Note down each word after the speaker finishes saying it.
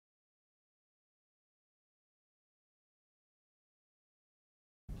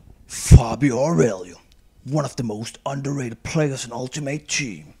Fabio Aurelio, one of the most underrated players in Ultimate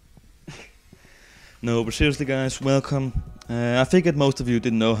Team. No, but seriously guys, welcome. I figured most of you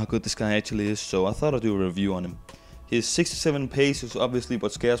didn't know how good this guy actually is, so I thought I'd do a review on him. His 67 pace is obviously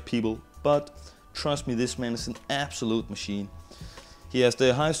what scares people, but trust me, this man is an absolute machine. He has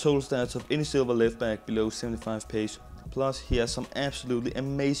the highest total stats of any silver left back below 75 pace, plus he has some absolutely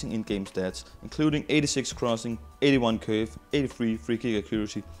amazing in-game stats, including 86 crossing, 81 curve, 83 free kick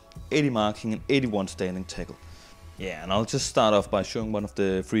accuracy, 80 marking and 81 standing tackle. Yeah, and I'll just start off by showing one of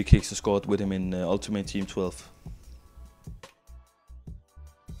the free kicks I scored with him in Ultimate Team 12.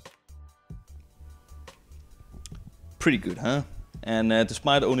 Pretty good, huh? And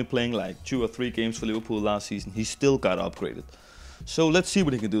despite only playing like 2 or 3 games for Liverpool last season, he still got upgraded. So let's see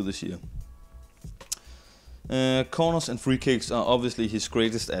what he can do this year. Corners and free kicks are obviously his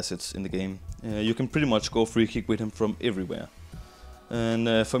greatest assets in the game. You can pretty much score free kick with him from everywhere.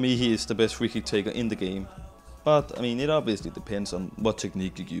 And for me, he is the best free kick taker in the game. But I mean, it obviously depends on what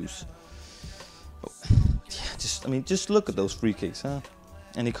technique you use. Yeah, just look at those free kicks, huh?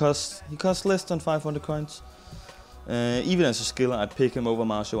 And he costs less than 500 coins. Even as a skiller, I'd pick him over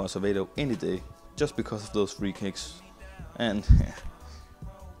Marcio Acevedo any day, just because of those free kicks and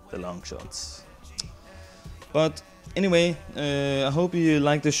the long shots. But anyway, I hope you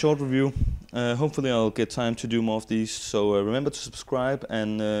liked this short review. Hopefully I'll get time to do more of these, so remember to subscribe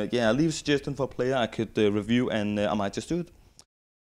and yeah, leave a suggestion for a player I could review and I might just do it.